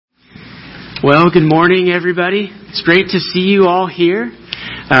Well, good morning, everybody. It's great to see you all here.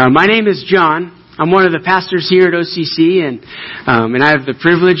 My name is John. I'm one of the pastors here at OCC, and I have the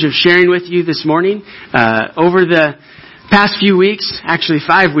privilege of sharing with you this morning. Over the past few weeks, actually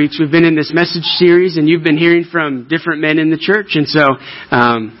 5 weeks, we've been in this message series, and you've been hearing from different men in the church, and so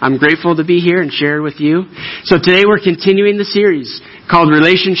I'm grateful to be here and share with you. So today we're continuing the series called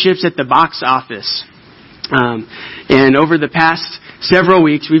Relationships at the Box Office. And over the past several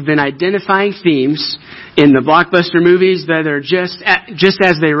weeks, we've been identifying themes in the blockbuster movies that are just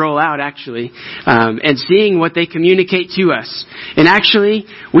as they roll out, actually, and seeing what they communicate to us. And actually,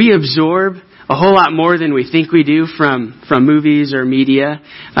 we absorb a whole lot more than we think we do from movies or media.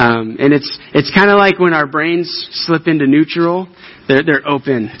 And it's kind of like when our brains slip into neutral. They're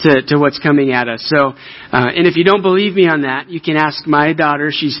open to what's coming at us. So, and if you don't believe me on that, you can ask my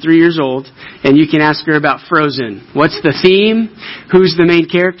daughter. She's 3 years old, and you can ask her about Frozen. What's the theme? Who's the main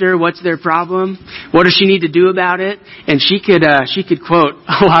character? What's their problem? What does she need to do about it? And she could quote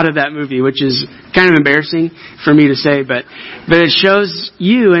a lot of that movie, which is kind of embarrassing for me to say, but it shows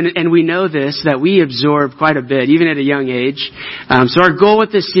you, and we know this, that we absorb quite a bit, even at a young age. So our goal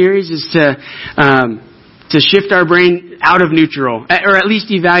with this series is to shift our brain out of neutral, or at least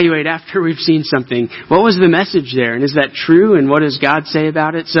evaluate after we've seen something. What was the message there? And is that true? And what does God say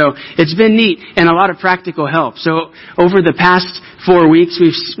about it? So it's been neat and a lot of practical help. So over the past 4 weeks,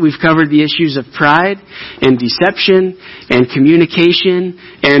 we've covered the issues of pride and deception and communication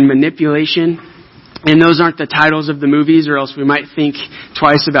and manipulation. And those aren't the titles of the movies, or else we might think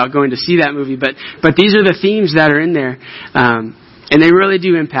twice about going to see that movie. But these are the themes that are in there. And they really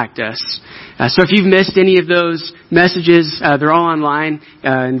do impact us. So if you've missed any of those messages, they're all online.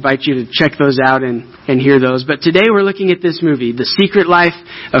 I invite you to check those out and hear those. But today we're looking at this movie, The Secret Life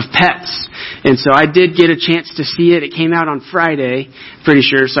of Pets. And so I did get a chance to see it. It came out on Friday, pretty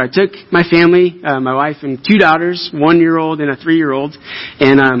sure. So I took my family, my wife and 2 daughters, 1-year-old and a 3-year-old.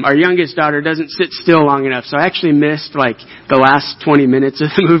 And our youngest daughter doesn't sit still long enough. So I actually missed like the last 20 minutes of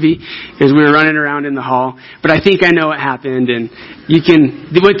the movie because we were running around in the hall. But I think I know what happened. And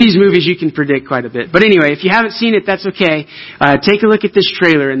with these movies, you can predict quite a bit. But anyway, if you haven't seen it, that's okay. Take a look at this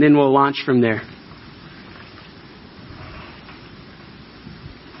trailer and then we'll launch from there.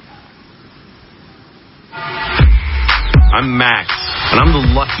 I'm Max, and I'm the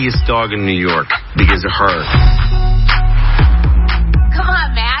luckiest dog in New York because of her. Come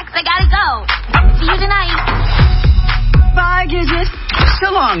on, Max. I gotta go. See you tonight. Bye, Gidget.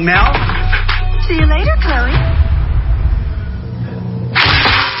 So long, Mel. See you later, Chloe.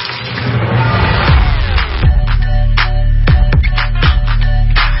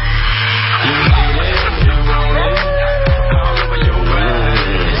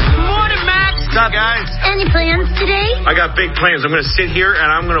 Guys, any plans today? I got big plans. I'm going to sit here and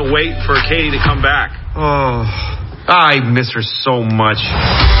I'm going to wait for Katie to come back. Oh, I miss her so much.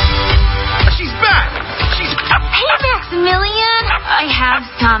 She's back. Hey, Maximilian. I have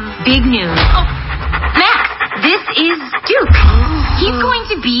some big news. Oh, Max, this is Duke. He's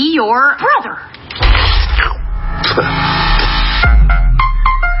going to be your brother.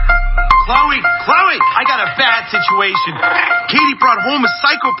 Chloe, I got a bad situation. Katie brought home a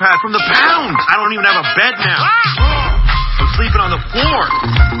psychopath from the pound. I don't even have a bed now. I'm sleeping on the floor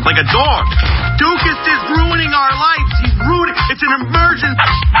like a dog. Duke is just ruining our lives. He's ruining. It's an emergency.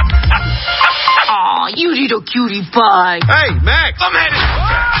 Aw, you little cutie pie. Hey, Max. I'm headed.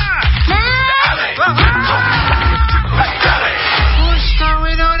 Max! What's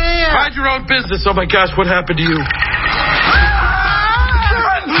going on here? Mind your own business. Oh my gosh, what happened to you?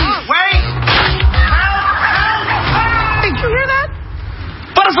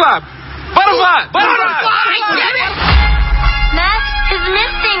 Butterfly! Max is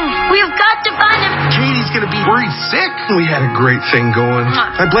missing. We've got to find him. Katie's gonna be worried sick. We had a great thing going.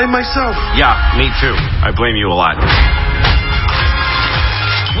 I blame myself. Yeah, me too. I blame you a lot.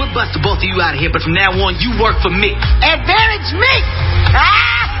 We'll bust the both of you out of here, but from now on, you work for me. Advantage me!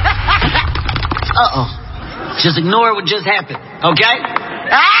 Uh-oh. Just ignore what just happened, okay?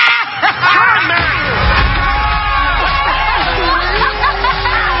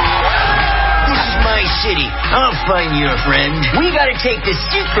 City. I'll find your friend. We gotta take the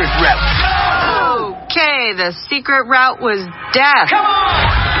secret route. Okay, the secret route was death. Come on!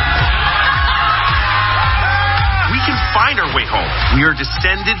 We can find our way home. We are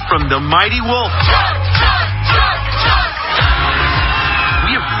descended from the mighty wolf.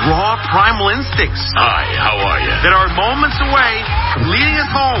 We have raw primal instincts. Hi, how are you? That are moments away from leading us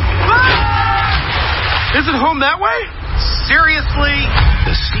home. Is it home that way? Seriously?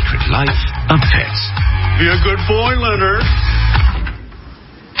 The Secret Life of Pets. Be a good boy, Leonard.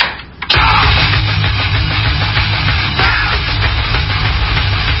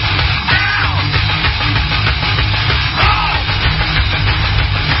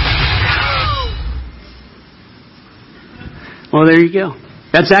 Well, there you go.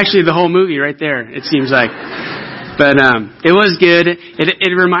 That's actually the whole movie right there, it seems like. But it was good.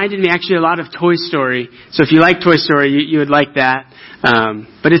 It reminded me actually a lot of Toy Story. So if you like Toy Story, you would like that.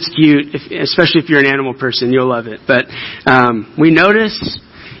 But it's cute, especially if you're an animal person, you'll love it. But we notice,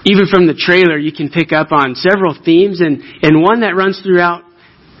 even from the trailer, you can pick up on several themes. And one that runs throughout,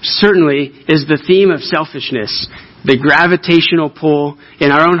 certainly, is the theme of selfishness. The gravitational pull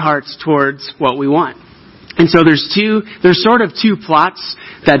in our own hearts towards what we want. And so there's sort of two plots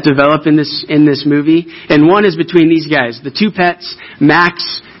that develop in this movie, and one is between these guys, the two pets, Max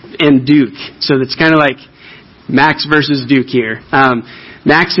and Duke. So it's kind of like Max versus Duke here.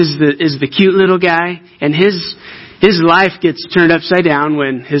 Max is the cute little guy, and his life gets turned upside down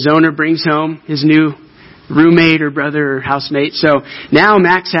when his owner brings home his new roommate or brother or housemate. So now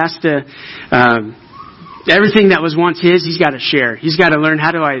Max has to everything that was once his, he's got to share. He's got to learn,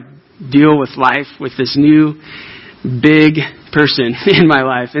 how do I deal with life with this new big person in my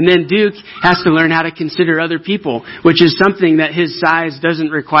life. And then Duke has to learn how to consider other people, which is something that his size doesn't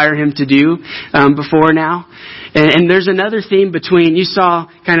require him to do before now. And there's another theme between, you saw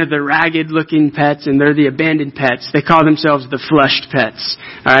kind of the ragged looking pets, and they're the abandoned pets. They call themselves the flushed pets.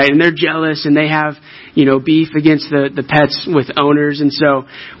 All right, and they're jealous, and they have, beef against the pets with owners. And so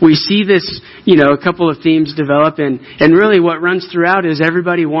we see this, a couple of themes develop, and really what runs throughout is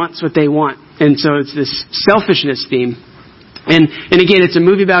everybody wants what they want. And so it's this selfishness theme. And again, it's a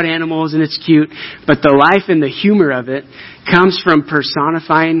movie about animals, and it's cute, but the life and the humor of it comes from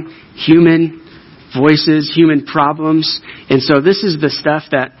personifying human voices, human problems. And so this is the stuff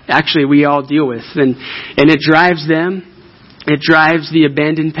that actually we all deal with. And it drives them. It drives the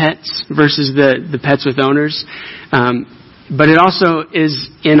abandoned pets versus the pets with owners. But it also is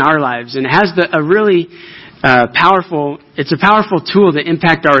in our lives, and it has a really it's a powerful tool to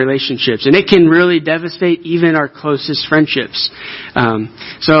impact our relationships, and it can really devastate even our closest friendships.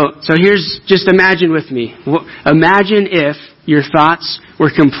 So here's, just imagine with me. Imagine if your thoughts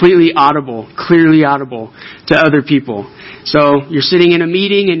were completely audible, clearly audible to other people. So you're sitting in a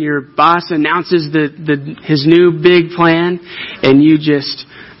meeting and your boss announces his new big plan, and you just,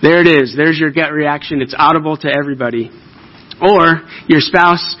 there it is. There's your gut reaction. It's audible to everybody. Or your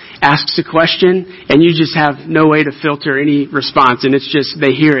spouse asks a question and you just have no way to filter any response, and it's just,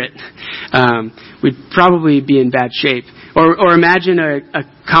 they hear it. We'd probably be in bad shape. Or imagine a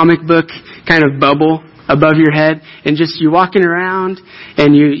comic book kind of bubble above your head, and just you're walking around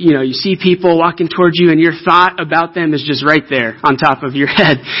and you see people walking towards you, and your thought about them is just right there on top of your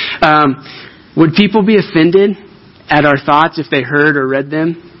head. Would people be offended at our thoughts if they heard or read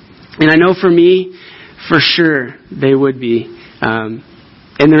them? And I know for me, for sure, they would be.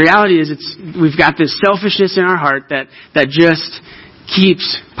 And the reality is, we've got this selfishness in our heart that just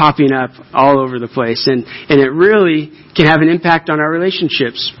keeps popping up all over the place, and it really can have an impact on our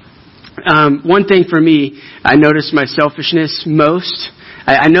relationships. One thing for me, I notice my selfishness most.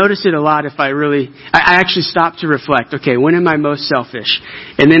 I notice it a lot if I actually stopped to reflect. Okay, when am I most selfish?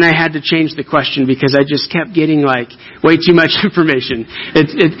 And then I had to change the question because I just kept getting way too much information.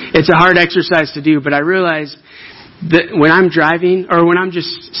 It's a hard exercise to do, but I realized that when I'm driving or when I'm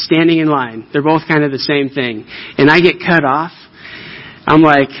just standing in line, they're both kind of the same thing, and I get cut off, I'm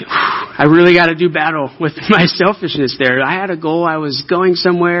like, I really got to do battle with my selfishness there. I had a goal, I was going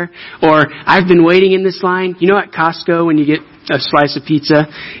somewhere, or I've been waiting in this line. At Costco when you get a slice of pizza,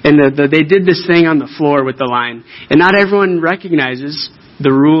 and they did this thing on the floor with the line, and not everyone recognizes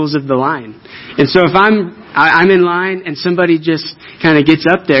the rules of the line. And so if I'm in line and somebody just kind of gets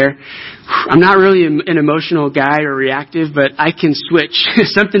up there, I'm not really an emotional guy or reactive, but I can switch.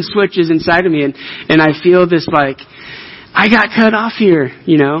 Something switches inside of me, and I feel this I got cut off here,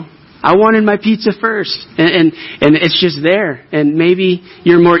 I wanted my pizza first. And it's just there. And maybe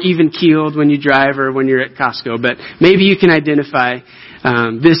you're more even-keeled when you drive or when you're at Costco, but maybe you can identify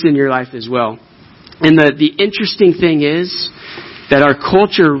this in your life as well. And the interesting thing is that our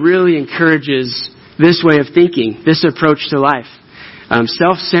culture really encourages this way of thinking, this approach to life.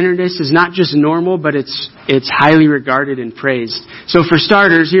 Self-centeredness is not just normal, but it's highly regarded and praised. So for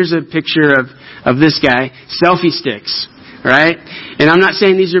starters, here's a picture of this guy, selfie sticks. Right? And I'm not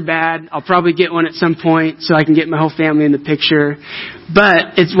saying these are bad. I'll probably get one at some point so I can get my whole family in the picture.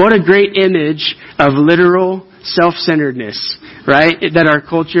 But what a great image of literal self-centeredness, right? That our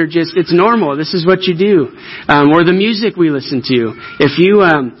culture it's normal. This is what you do. Or the music we listen to. If you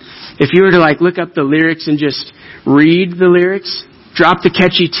were to look up the lyrics and just read the lyrics, drop the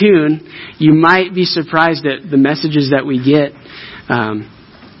catchy tune, you might be surprised at the messages that we get.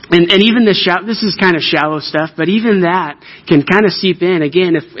 And even this is kind of shallow stuff, but even that can kind of seep in.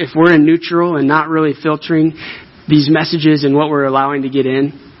 Again, if we're in neutral and not really filtering, these messages and what we're allowing to get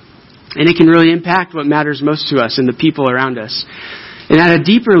in. And it can really impact what matters most to us and the people around us. And at a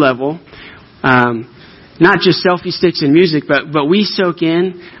deeper level, not just selfie sticks and music, but we soak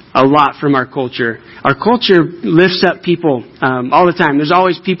in a lot from our culture. Our culture lifts up people all the time. There's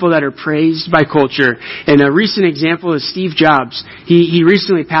always people that are praised by culture. And a recent example is Steve Jobs. He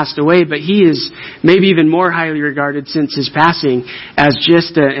recently passed away, but he is maybe even more highly regarded since his passing as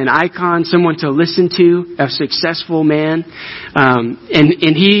just an icon, someone to listen to, a successful man.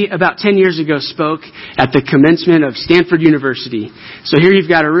 And he, about 10 years ago, spoke at the commencement of Stanford University. So here you've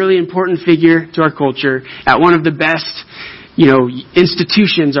got a really important figure to our culture at one of the best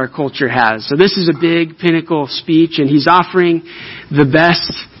institutions our culture has. So this is a big pinnacle speech, and he's offering the best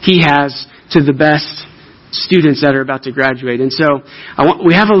he has to the best students that are about to graduate. And so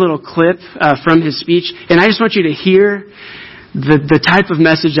we have a little clip from his speech, and I just want you to hear the type of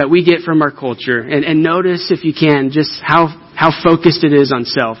message that we get from our culture, and notice, if you can, just how focused it is on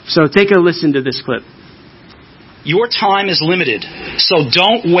self. So take a listen to this clip. Your time is limited, so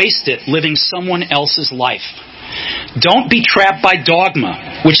don't waste it living someone else's life. Don't be trapped by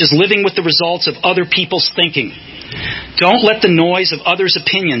dogma, which is living with the results of other people's thinking. Don't let the noise of others'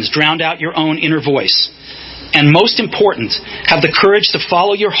 opinions drown out your own inner voice. And most important, have the courage to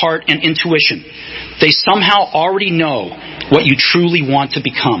follow your heart and intuition. They somehow already know what you truly want to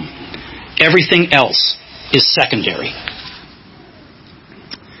become. Everything else is secondary.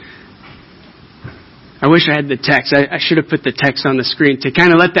 I wish I had the text. I should have put the text on the screen to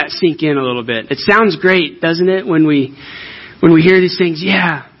kind of let that sink in a little bit. It sounds great, doesn't it, when we hear these things?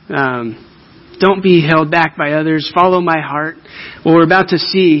 Yeah, don't be held back by others. Follow my heart. Well, we're about to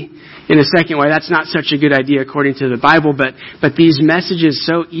see in a second why that's not such a good idea according to the Bible, but these messages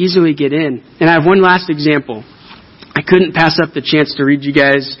so easily get in. And I have one last example. I couldn't pass up the chance to read you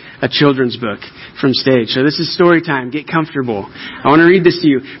guys a children's book from stage. So this is story time. Get comfortable. I want to read this to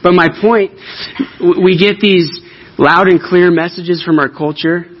you. But my point, we get these loud and clear messages from our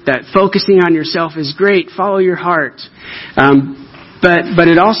culture that focusing on yourself is great. Follow your heart. But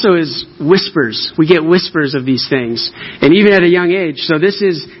it also is whispers. We get whispers of these things. And even at a young age. So this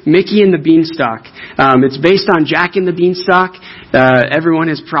is Mickey and the Beanstalk. It's based on Jack and the Beanstalk. Everyone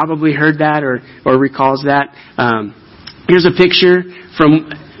has probably heard that or recalls that. Here's a picture from,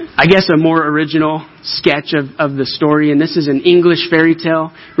 I guess, a more original sketch of the story. And this is an English fairy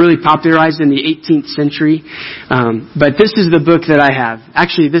tale, really popularized in the 18th century. But this is the book that I have.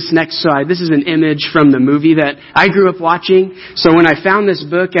 Actually, this next slide, this is an image from the movie that I grew up watching. So when I found this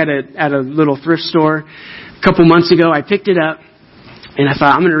book at a little thrift store a couple months ago, I picked it up. And I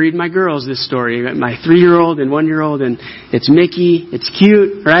thought, I'm going to read my girls this story, my 3-year-old and 1-year-old, and it's Mickey, it's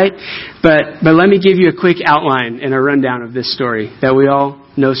cute, right? But let me give you a quick outline and a rundown of this story that we all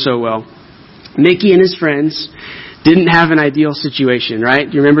know so well. Mickey and his friends didn't have an ideal situation, right?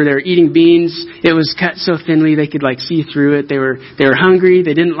 You remember they were eating beans. It was cut so thinly they could see through it. They were hungry.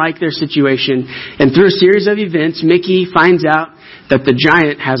 They didn't like their situation. And through a series of events, Mickey finds out that the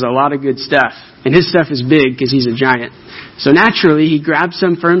giant has a lot of good stuff. And his stuff is big because he's a giant. So naturally, he grabs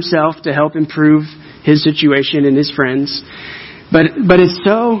some for himself to help improve his situation and his friends. But it's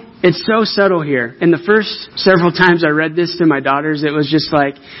so subtle here. And the first several times I read this to my daughters, it was just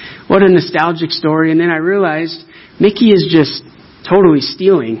like, what a nostalgic story. And then I realized Mickey is just totally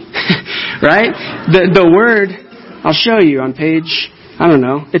stealing, right? The word, I'll show you on page, I don't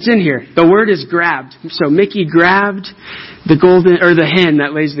know, it's in here. The word is grabbed. So Mickey grabbed the hen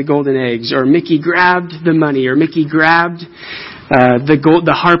that lays the golden eggs, or Mickey grabbed the money, or Mickey grabbed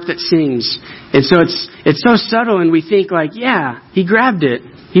the harp that sings. And so it's so subtle, and we think yeah, he grabbed it.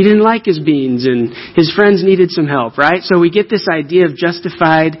 He didn't like his beans, and his friends needed some help, right? So we get this idea of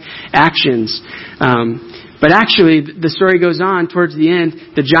justified actions. But actually, the story goes on. Towards the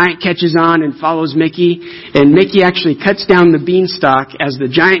end, the giant catches on and follows Mickey. And Mickey actually cuts down the beanstalk as the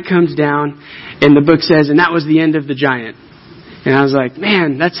giant comes down. And the book says, and that was the end of the giant. And I was like,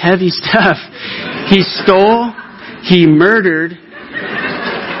 man, that's heavy stuff. He stole. He murdered.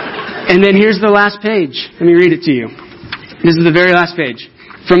 And then here's the last page. Let me read it to you. This is the very last page.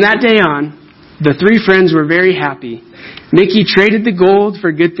 From that day on, the 3 friends were very happy. Mickey traded the gold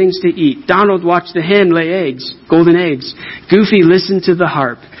for good things to eat. Donald watched the hen lay eggs, golden eggs. Goofy listened to the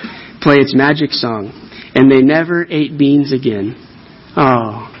harp play its magic song. And they never ate beans again.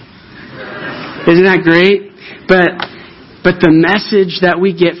 Oh. Isn't that great? But the message that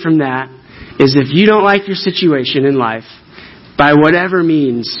we get from that is if you don't like your situation in life, by whatever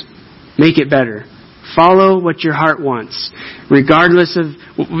means, make it better. Follow what your heart wants, regardless of,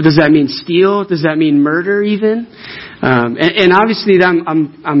 does that mean steal? Does that mean murder even? And obviously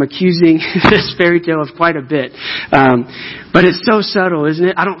I'm accusing this fairy tale of quite a bit. But it's so subtle, isn't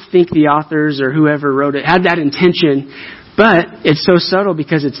it? I don't think the authors or whoever wrote it had that intention, but it's so subtle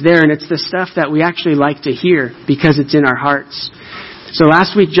because it's there, and it's the stuff that we actually like to hear because it's in our hearts. So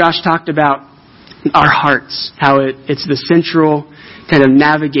last week Josh talked about our hearts, how it's the central kind of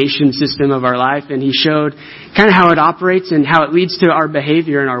navigation system of our life, and he showed kind of how it operates and how it leads to our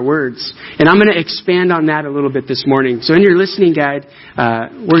behavior and our words. And I'm going to expand on that a little bit this morning. So in your listening guide,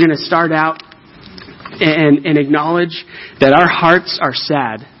 we're going to start out and acknowledge that our hearts are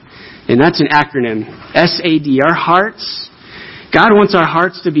sad. And that's an acronym, SAD, our hearts. God wants our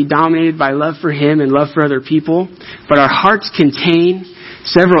hearts to be dominated by love for Him and love for other people, but our hearts contain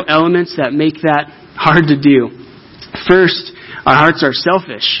several elements that make that hard to do. First, our hearts are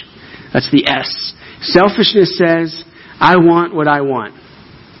selfish. That's the S. Selfishness says, I want what I want.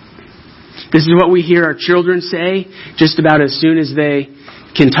 This is what we hear our children say just about as soon as they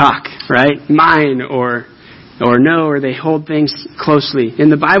can talk, right? Mine or no, or they hold things closely.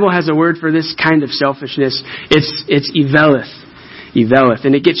 And the Bible has a word for this kind of selfishness. It's eveleth. Eveleth.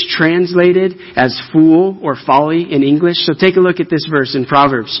 And it gets translated as fool or folly in English. So take a look at this verse in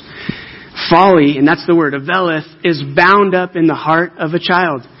Proverbs. Folly, and that's the word, eveleth, is bound up in the heart of a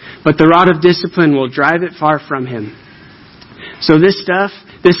child, but the rod of discipline will drive it far from him. So this stuff,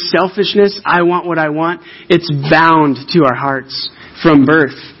 this selfishness, I want what I want, it's bound to our hearts from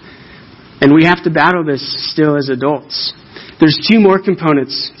birth. And we have to battle this still as adults. There's two more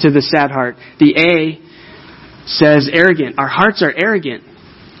components to the sad heart. The A says arrogant. Our hearts are arrogant.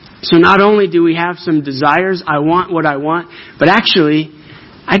 So not only do we have some desires, I want what I want, but actually,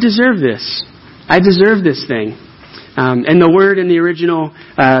 I deserve this. I deserve this thing. And the word in the original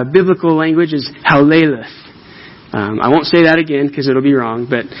biblical language is haleleth. I won't say that again because it'll be wrong,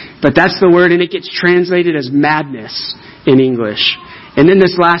 but that's the word, and it gets translated as madness in English. And then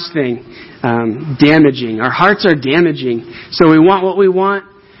this last thing, damaging. Our hearts are damaging. So we want what we want.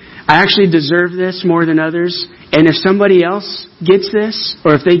 I actually deserve this more than others. And if somebody else gets this,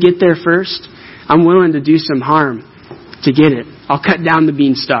 or if they get there first, I'm willing to do some harm to get it. I'll cut down the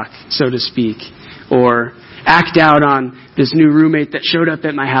beanstalk, so to speak, or act out on this new roommate that showed up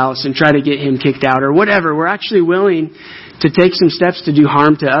at my house and try to get him kicked out or whatever. We're actually willing to take some steps to do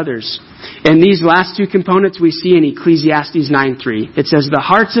harm to others. And these last two components we see in Ecclesiastes 9:3. It says, the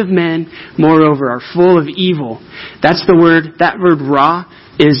hearts of men, moreover, are full of evil. That's the word, that word ra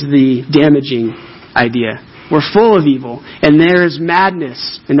is the damaging idea. We're full of evil. And there is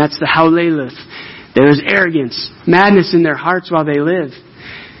madness, and that's the haleleth. There is arrogance, madness in their hearts while they live.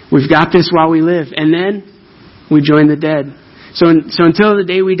 We've got this while we live. And then we join the dead. So until the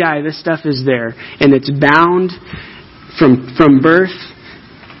day we die, this stuff is there. And it's bound from birth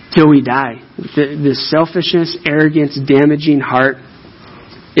till we die. This selfishness, arrogance, damaging heart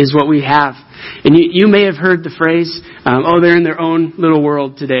is what we have. And you may have heard the phrase, they're in their own little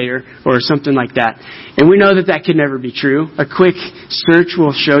world today, or something like that. And we know that could never be true. A quick search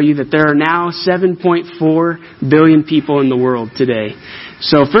will show you that there are now 7.4 billion people in the world today.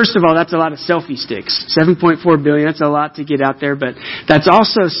 So first of all, that's a lot of selfie sticks. 7.4 billion, that's a lot to get out there, but that's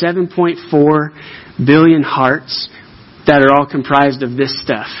also 7.4 billion hearts that are all comprised of this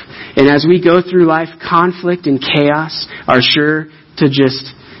stuff. And as we go through life, conflict and chaos are sure to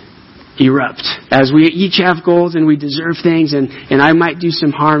just erupt. As we each have goals and we deserve things, and I might do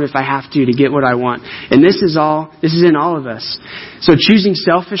some harm if I have to get what I want. And this is in all of us. So choosing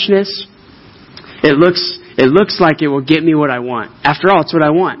selfishness, it looks like it will get me what I want. After all, it's what I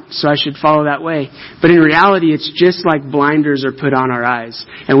want, so I should follow that way. But in reality, it's just like blinders are put on our eyes,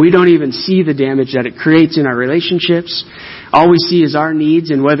 and we don't even see the damage that it creates in our relationships. All we see is our needs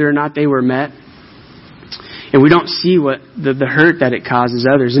and whether or not they were met. And we don't see what the hurt that it causes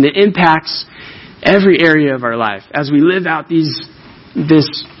others. And it impacts every area of our life as we live out this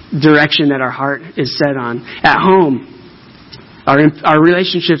direction that our heart is set on. At home, our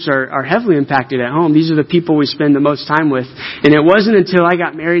relationships are heavily impacted at home. These are the people we spend the most time with. And it wasn't until I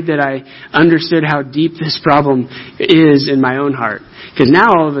got married that I understood how deep this problem is in my own heart. Because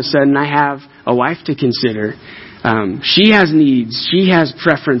now all of a sudden I have a wife to consider. She has needs. She has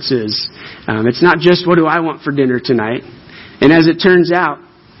preferences. It's not just what do I want for dinner tonight. And as it turns out,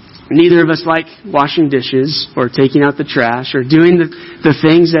 neither of us like washing dishes or taking out the trash or doing the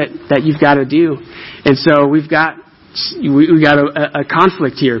things that you've got to do. And so we got a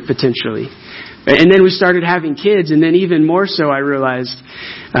conflict here potentially. And then we started having kids, and then even more so I realized,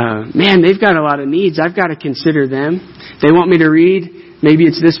 they've got a lot of needs. I've got to consider them. They want me to read maybe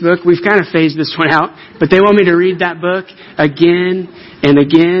it's this book. We've kind of phased this one out, but they want me to read that book again and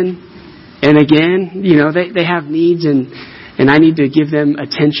again and again. You know, they have needs, and I need to give them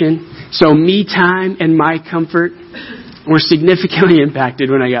attention. So me time and my comfort were significantly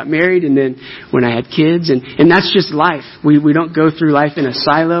impacted when I got married and then when I had kids. And that's just life. We don't go through life in a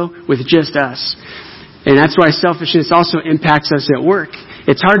silo with just us. And that's why selfishness also impacts us at work.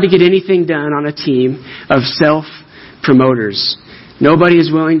 It's hard to get anything done on a team of self-promoters. Nobody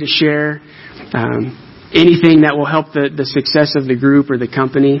is willing to share anything that will help the success of the group or the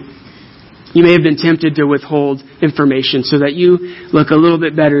company. You may have been tempted to withhold information so that you look a little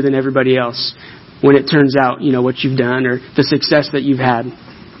bit better than everybody else when it turns out, you know, what you've done or the success that you've had.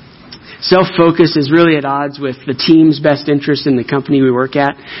 Self-focus is really at odds with the team's best interest in the company we work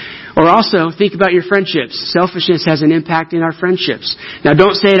at. Or also, think about your friendships. Selfishness has an impact in our friendships. Now,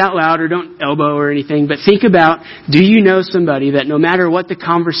 don't say it out loud or don't elbow or anything, but think about, do you know somebody that no matter what the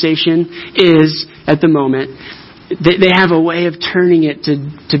conversation is at the moment, they have a way of turning it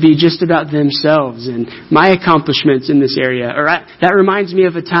to be just about themselves and my accomplishments in this area. Or that reminds me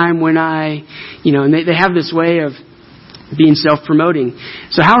of a time when and they have this way of being self-promoting.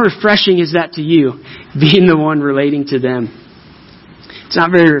 So how refreshing is that to you, being the one relating to them? It's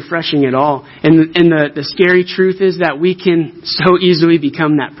not very refreshing at all. And the scary truth is that we can so easily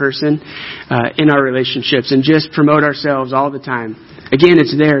become that person in our relationships and just promote ourselves all the time. Again,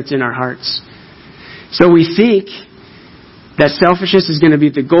 it's there. It's in our hearts. So we think that selfishness is going to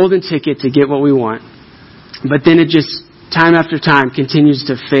be the golden ticket to get what we want. But then it just, time after time, continues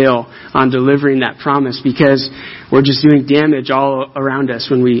to fail on delivering that promise because we're just doing damage all around us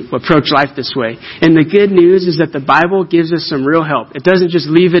when we approach life this way. And the good news is that the Bible gives us some real help. It doesn't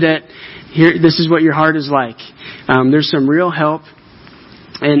just leave it at, here, this is what your heart is like. There's some real help.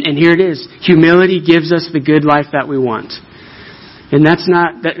 And here it is. Humility gives us the good life that we want. And that's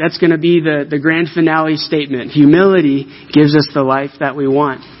going to be the grand finale statement. Humility gives us the life that we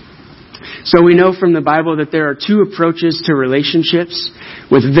want. So we know from the Bible that there are two approaches to relationships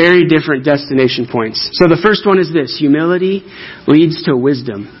with very different destination points. So the first one is this: humility leads to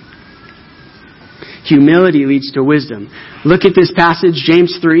wisdom. Humility leads to wisdom. Look at this passage,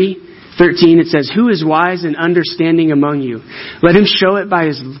 James 3:13. It says, "Who is wise and understanding among you? Let him show it by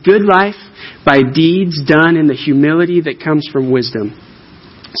his good life, by deeds done in the humility that comes from wisdom."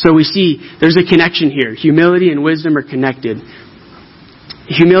 So we see there's a connection here. Humility and wisdom are connected.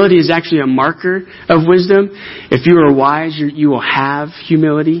 Humility is actually a marker of wisdom. If you are wise, you will have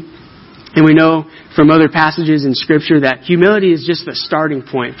humility. And we know from other passages in Scripture that humility is just the starting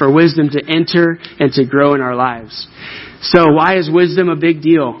point for wisdom to enter and to grow in our lives. So why is wisdom a big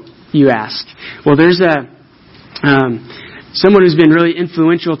deal, you ask? Well, there's someone who's been really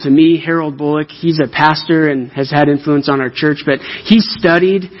influential to me, Harold Bullock. He's a pastor and has had influence on our church, but he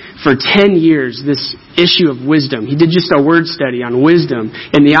studied for 10 years this issue of wisdom. He did just a word study on wisdom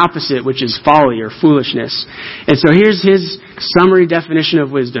and the opposite, which is folly or foolishness. And so here's his summary definition of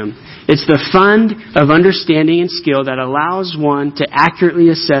wisdom. It's the fund of understanding and skill that allows one to accurately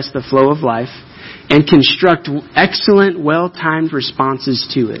assess the flow of life and construct excellent, well-timed responses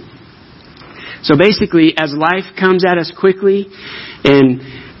to it. So basically, as life comes at us quickly and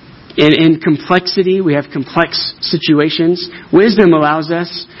in complexity, we have complex situations, wisdom allows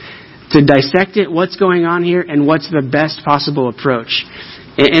us to dissect it, what's going on here, and what's the best possible approach.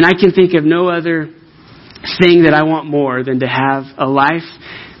 And I can think of no other thing that I want more than to have a life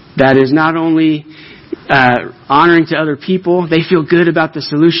that is not only honoring to other people, they feel good about the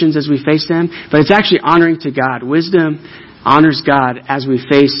solutions as we face them, but it's actually honoring to God. Wisdom honors God as we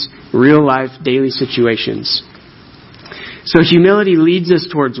face real life, daily situations. So humility leads us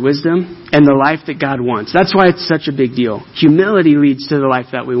towards wisdom and the life that God wants. That's why it's such a big deal. Humility leads to the life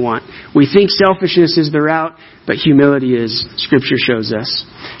that we want. We think selfishness is the route, but humility is, Scripture shows us.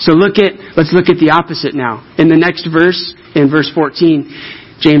 So let's look at the opposite now. In the next verse, in verse 14,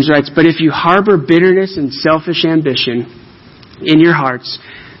 James writes, "But if you harbor bitterness and selfish ambition in your hearts,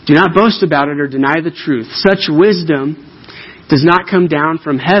 do not boast about it or deny the truth. Such wisdom does not come down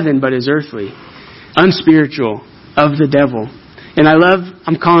from heaven, but is earthly, unspiritual, of the devil." And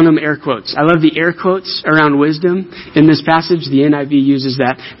I'm calling them air quotes. I love the air quotes around wisdom in this passage. The NIV uses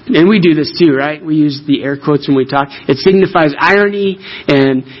that. And we do this too, right? We use the air quotes when we talk. It signifies irony,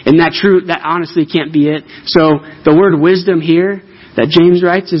 and that honestly can't be it. So the word wisdom here that James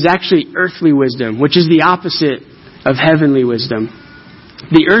writes is actually earthly wisdom, which is the opposite of heavenly wisdom.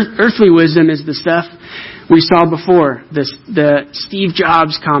 The earthly wisdom is the stuff we saw before, the Steve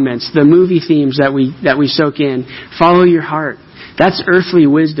Jobs comments, the movie themes that we soak in. Follow your heart. That's earthly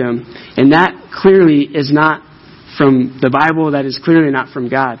wisdom, and that clearly is not from the Bible that is clearly not from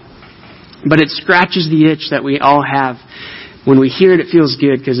God. But it scratches the itch that we all have. When we hear it, it feels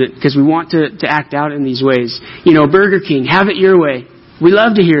good because we want to act out in these ways. You know, Burger King, have it your way. We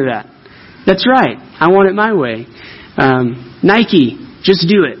love to hear that. That's right. I want it my way. Nike, just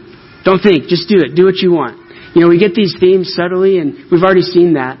do it. Don't think, just do it. Do what you want. You know, we get these themes subtly, and we've already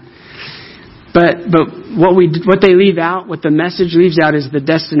seen that. But what they leave out, what the message leaves out, is the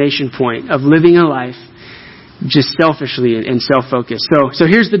destination point of living a life just selfishly and self-focused. So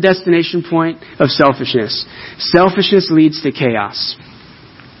here's the destination point of selfishness. Selfishness leads to chaos.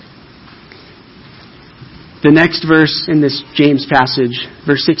 The next verse in this James passage,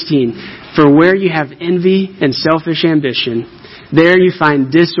 verse 16, for where you have envy and selfish ambition, there you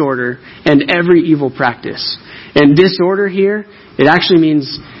find disorder and every evil practice. And disorder here, it actually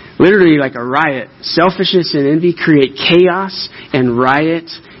means literally like a riot. Selfishness and envy create chaos and riot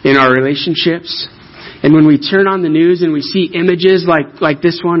in our relationships. And when we turn on the news and we see images like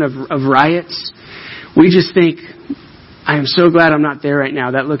this one of riots, we just think, I am so glad I'm not there right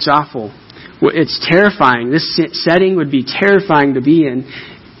now. That looks awful. It's terrifying. This setting would be terrifying to be in.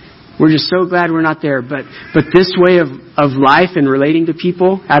 We're just so glad we're not there. But this way of life and relating to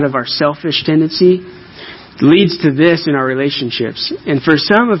people out of our selfish tendency leads to this in our relationships. And for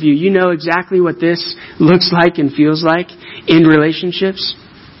some of you, you know exactly what this looks like and feels like in relationships.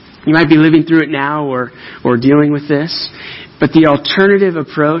 You might be living through it now or dealing with this. But the alternative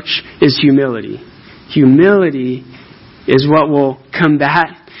approach is humility. Humility is what will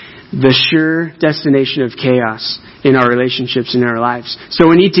combat the sure destination of chaos in our relationships in our lives. So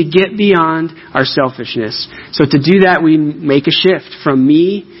we need to get beyond our selfishness. So to do that, we make a shift from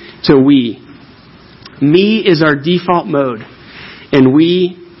me to we. Me is our default mode, and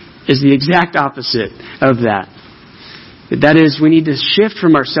we is the exact opposite of that. That is, we need to shift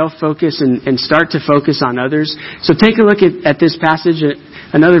from our self-focus and start to focus on others. So take a look at this passage,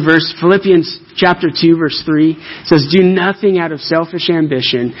 another verse, Philippians chapter 2, verse 3 says, do nothing out of selfish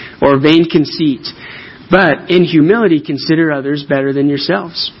ambition or vain conceit, but in humility consider others better than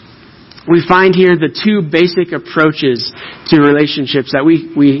yourselves. We find here the two basic approaches to relationships that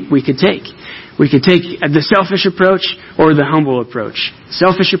we could take. We could take the selfish approach or the humble approach.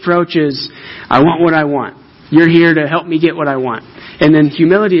 Selfish approach is, I want what I want. You're here to help me get what I want. And then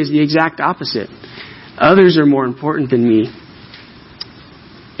humility is the exact opposite. Others are more important than me.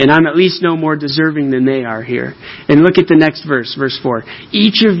 And I'm at least no more deserving than they are here. And look at the next verse, verse 4.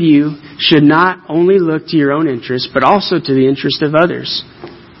 Each of you should not only look to your own interest, but also to the interest of others.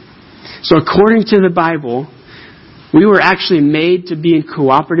 So according to the Bible, we were actually made to be in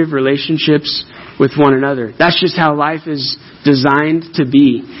cooperative relationships with one another. That's just how life is designed to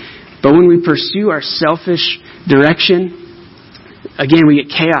be. But when we pursue our selfish direction, again, we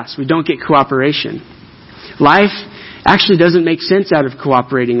get chaos. We don't get cooperation. Life actually doesn't make sense out of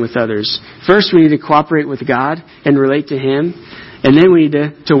cooperating with others. First, we need to cooperate with God and relate to Him. And then we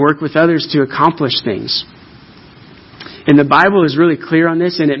need to work with others to accomplish things. And the Bible is really clear on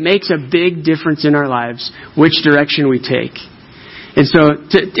this, and it makes a big difference in our lives which direction we take. And so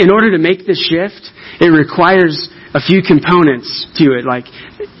in order to make this shift, it requires a few components to it. Like,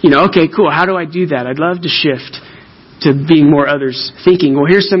 okay, cool, how do I do that? I'd love to shift to being more others thinking. Well,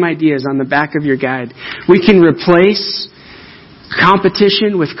 here's some ideas on the back of your guide. We can replace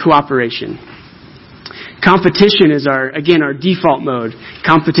competition with cooperation. Competition is our default mode.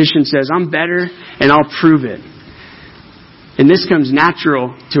 Competition says, I'm better and I'll prove it. And this comes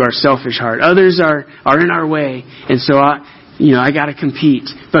natural to our selfish heart. Others are in our way, and so I got to compete.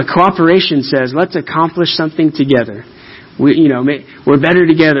 But cooperation says, let's accomplish something together. We're better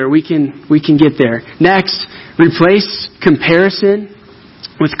together. We can get there. Next, replace comparison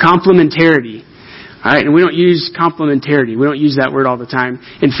with complementarity. All right, and we don't use complementarity. We don't use that word all the time.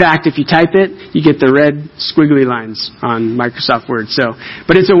 In fact, if you type it, you get the red squiggly lines on Microsoft Word.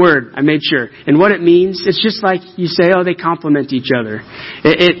 But it's a word. I made sure. And what it means, it's just like you say, they complement each other.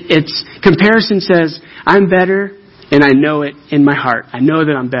 It's comparison says, I'm better, and I know it in my heart. I know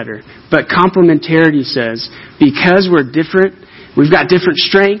that I'm better. But complementarity says, because we're different, we've got different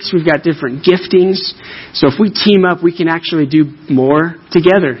strengths, we've got different giftings. So if we team up, we can actually do more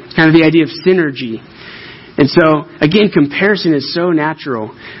together. It's kind of the idea of synergy. And so, again, comparison is so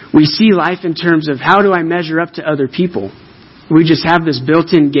natural. We see life in terms of how do I measure up to other people? We just have this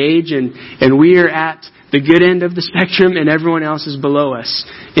built-in gauge, and we are at the good end of the spectrum, and everyone else is below us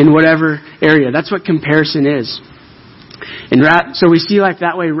in whatever area. That's what comparison is. And so we see life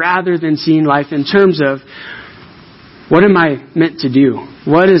that way rather than seeing life in terms of, what am I meant to do?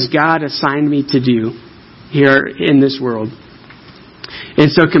 What has God assigned me to do here in this world?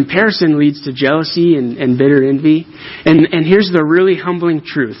 And so comparison leads to jealousy and bitter envy. And here's the really humbling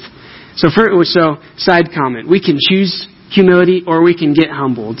truth. So side comment, we can choose humility or we can get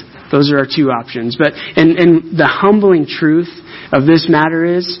humbled. Those are our two options. But and the humbling truth of this matter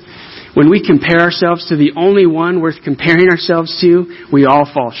is, when we compare ourselves to the only one worth comparing ourselves to, we all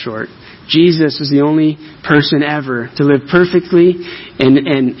fall short. Jesus was the only person ever to live perfectly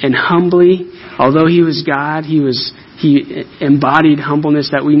and humbly. Although he was God, he embodied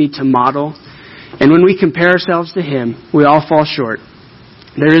humbleness that we need to model. And when we compare ourselves to him, we all fall short.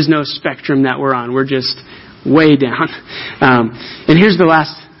 There is no spectrum that we're on. We're just way down. And here's the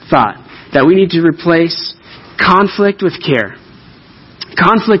last thought, that we need to replace conflict with care.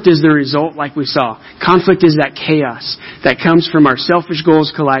 Conflict is the result, like we saw. Conflict is that chaos that comes from our selfish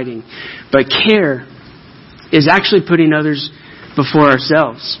goals colliding. But care is actually putting others before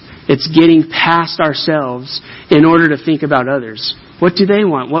ourselves. It's getting past ourselves in order to think about others. What do they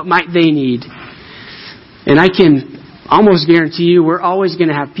want? What might they need? And I can almost guarantee you we're always going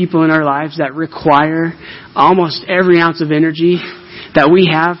to have people in our lives that require almost every ounce of energy that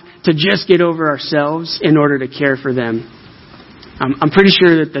we have to just get over ourselves in order to care for them. I'm pretty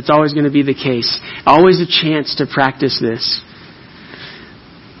sure that that's always going to be the case. Always a chance to practice this.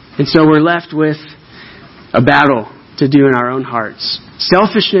 And so we're left with a battle to do in our own hearts.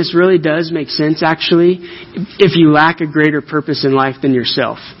 Selfishness really does make sense, actually, if you lack a greater purpose in life than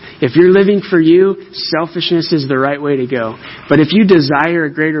yourself. If you're living for you, selfishness is the right way to go. But if you desire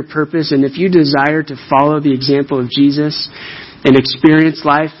a greater purpose, and if you desire to follow the example of Jesus and experience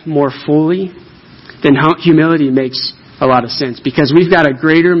life more fully, then humility makes a lot of sense, because we've got a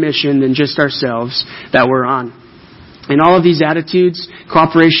greater mission than just ourselves that we're on. And all of these attitudes,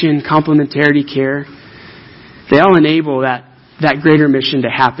 cooperation, complementarity, care, they all enable that greater mission to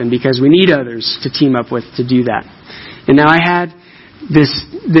happen, because we need others to team up with to do that. And now I had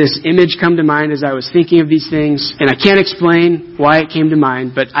this image come to mind as I was thinking of these things, and I can't explain why it came to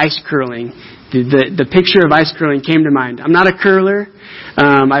mind, but ice curling. The picture of ice curling came to mind. I'm not a curler.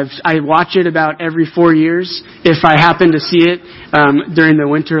 I watch it about every 4 years if I happen to see it during the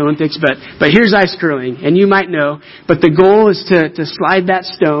Winter Olympics. But here's ice curling, and you might know. But the goal is to slide that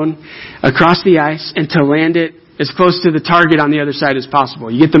stone across the ice and to land it as close to the target on the other side as possible.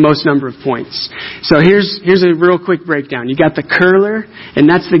 You get the most number of points. So here's a real quick breakdown. You got the curler, and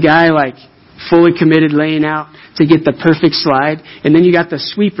that's the guy like fully committed, laying out to get the perfect slide. And then you got the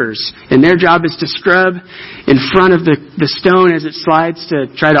sweepers, and their job is to scrub in front of the stone as it slides to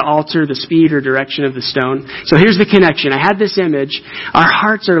try to alter the speed or direction of the stone. So here's the connection. I had this image. Our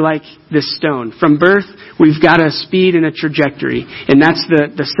hearts are like this stone. From birth, we've got a speed and a trajectory, and that's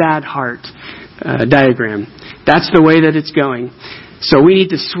the sad heart diagram. That's the way that it's going. So we need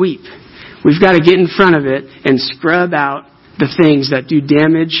to sweep. We've got to get in front of it and scrub out the things that do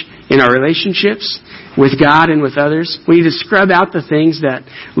damage in our relationships with God and with others. We need to scrub out the things that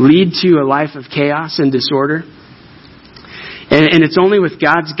lead to a life of chaos and disorder. And it's only with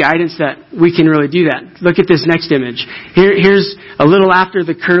God's guidance that we can really do that. Look at this next image. Here's a little after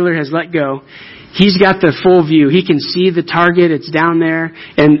the curler has let go. He's got the full view. He can see the target. It's down there.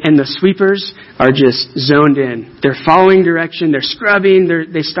 And the sweepers are just zoned in. They're following direction. They're scrubbing.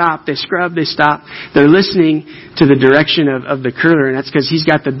 They stop. They scrub. They stop. They're listening to the direction of the curler. And that's because he's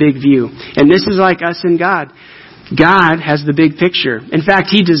got the big view. And this is like us and God. God has the big picture. In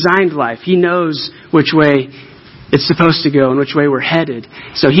fact, He designed life. He knows which way it's supposed to go and which way we're headed.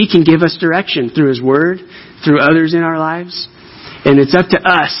 So He can give us direction through His Word, through others in our lives. And it's up to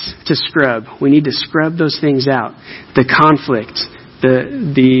us to scrub. We need to scrub those things out. The conflict,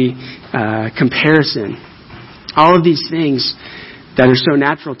 the comparison, all of these things that are so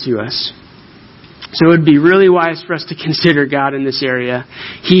natural to us. So it would be really wise for us to consider God in this area.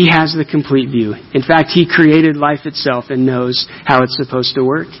 He has the complete view. In fact, He created life itself and knows how it's supposed to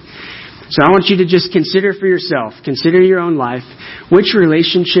work. So I want you to just consider for yourself, consider your own life, which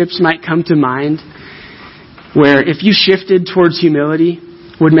relationships might come to mind where if you shifted towards humility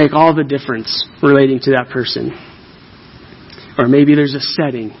would make all the difference relating to that person. Or maybe there's a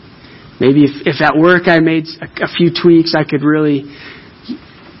setting. Maybe if at work I made a few tweaks, I could really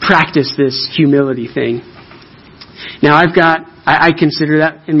practice this humility thing. Now I consider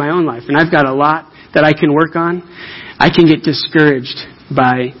that in my own life, and I've got a lot that I can work on. I can get discouraged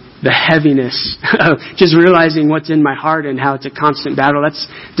by the heaviness of just realizing what's in my heart and how it's a constant battle. That's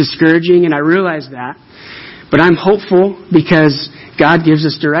discouraging, and I realize that. But I'm hopeful because God gives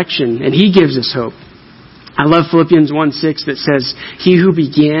us direction and He gives us hope. I love Philippians 1:6 that says, He who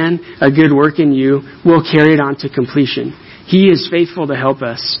began a good work in you will carry it on to completion. He is faithful to help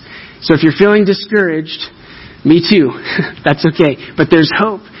us. So if you're feeling discouraged, Me too. That's okay. But there's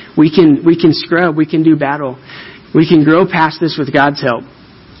hope. We can scrub. We can do battle. We can grow past this with God's help.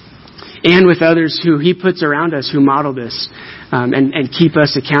 And with others who He puts around us who model this and keep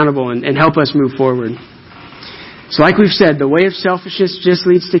us accountable and help us move forward. So like we've said, the way of selfishness just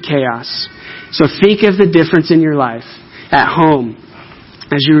leads to chaos. So think of the difference in your life at home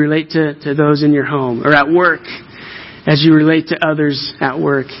as you relate to those in your home, or at work as you relate to others at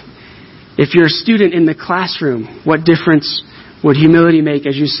work. If you're a student in the classroom, what difference would humility make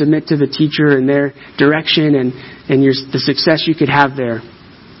as you submit to the teacher and their direction and the success you could have there?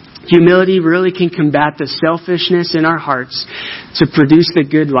 Humility really can combat the selfishness in our hearts to produce the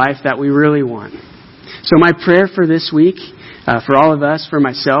good life that we really want. So my prayer for this week, for all of us, for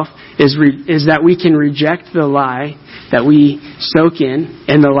myself, is that we can reject the lie that we soak in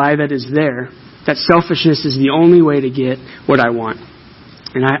and the lie that is there, that selfishness is the only way to get what I want.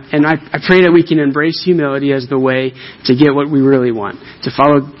 And I pray that we can embrace humility as the way to get what we really want, to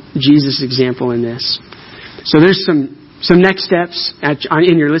follow Jesus' example in this. So there's some next steps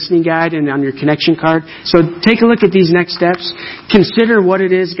in your listening guide and on your connection card. So take a look at these next steps. Consider what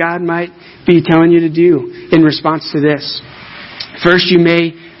it is God might be telling you to do in response to this. First, you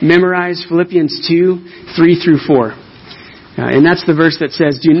may memorize Philippians 2:3-4. And that's the verse that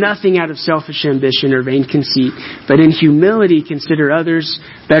says, "Do nothing out of selfish ambition or vain conceit, but in humility consider others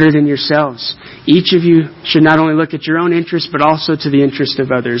better than yourselves. Each of you should not only look at your own interest, but also to the interest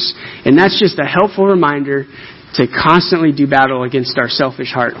of others." And that's just a helpful reminder to constantly do battle against our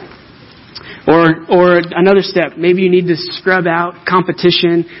selfish heart. Or another step, maybe you need to scrub out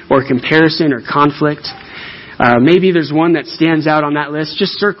competition or comparison or conflict. Maybe there's one that stands out on that list.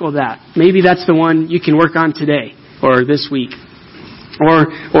 Just circle that. Maybe that's the one you can work on today or this week. Or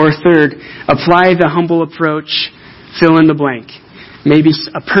third, apply the humble approach, fill in the blank. Maybe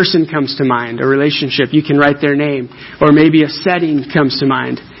a person comes to mind, a relationship, you can write their name. Or maybe a setting comes to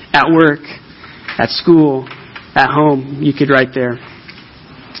mind, at work, at school, at home, you could write there.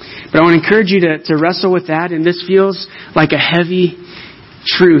 But I want to encourage you to wrestle with that, and this feels like a heavy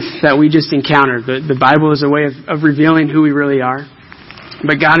truth that we just encountered. The Bible is a way of revealing who we really are,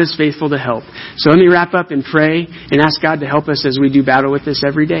 but God is faithful to help. So let me wrap up and pray and ask God to help us as we do battle with this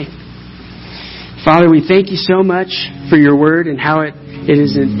every day. Father, we thank you so much for your word and how it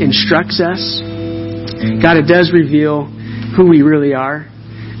instructs us. God, it does reveal who we really are.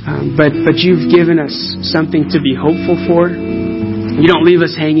 But you've given us something to be hopeful for. You don't leave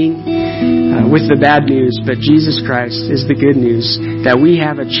us hanging with the bad news, but Jesus Christ is the good news, that we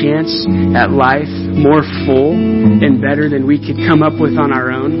have a chance at life more full and better than we could come up with on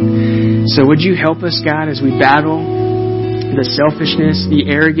our own. So would you help us, God, as we battle the selfishness, the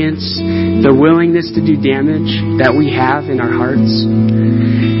arrogance, the willingness to do damage that we have in our hearts?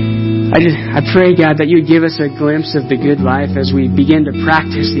 I pray, God, that you would give us a glimpse of the good life as we begin to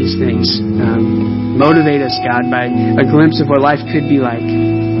practice these things. Motivate us, God, by a glimpse of what life could be like.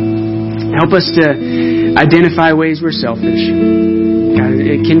 Help us to identify ways we're selfish. God,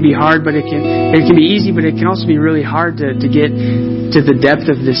 it can be hard, but it can be easy, but it can also be really hard to get to the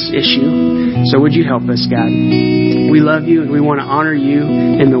depth of this issue. So would you help us, God? We love you and we want to honor you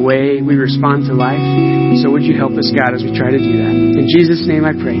in the way we respond to life. So would you help us, God, as we try to do that? In Jesus' name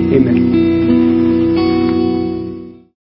I pray. Amen.